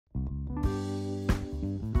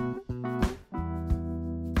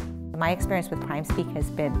my experience with Primespeak has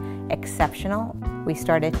been exceptional. We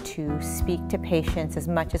started to speak to patients as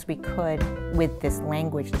much as we could with this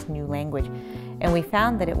language, this new language, and we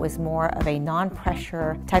found that it was more of a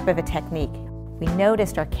non-pressure type of a technique. We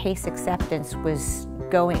noticed our case acceptance was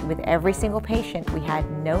going with every single patient. We had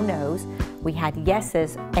no no's, we had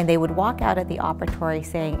yeses, and they would walk out of the operatory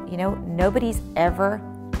saying, you know, nobody's ever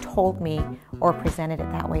told me or presented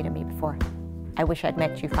it that way to me before. I wish I'd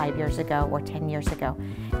met you 5 years ago or 10 years ago.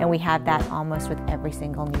 And we have that almost with every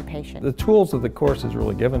single new patient. The tools that the course has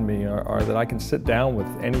really given me are that I can sit down with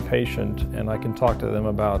any patient and I can talk to them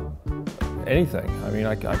about anything. I mean,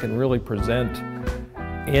 I can really present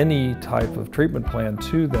any type of treatment plan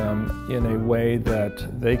to them in a way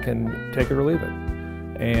that they can take it or leave it.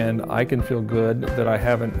 And I can feel good that I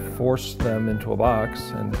haven't forced them into a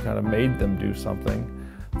box and kind of made them do something.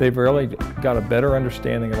 They've really got a better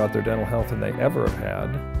understanding about their dental health than they ever have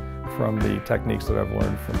had from the techniques that I've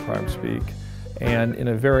learned from Primespeak. And in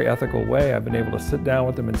a very ethical way, I've been able to sit down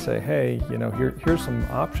with them and say, hey, you know, here's some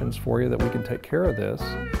options for you that we can take care of this.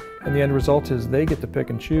 And the end result is they get to pick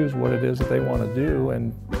and choose what it is that they want to do,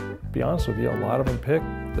 and to be honest with you, a lot of them pick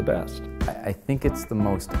the best. I think it's the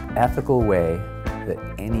most ethical way that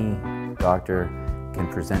any doctor can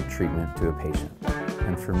present treatment to a patient.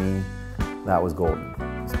 And for me, that was golden.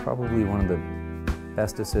 It's probably one of the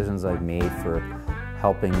best decisions I've made for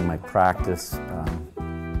helping my practice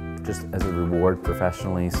just as a reward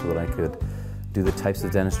professionally, so that I could do the types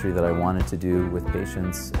of dentistry that I wanted to do with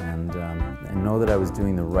patients, and know that I was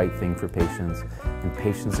doing the right thing for patients, and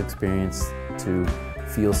patients' experience to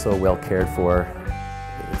feel so well cared for.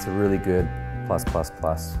 It's a really good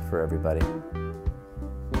plus for everybody.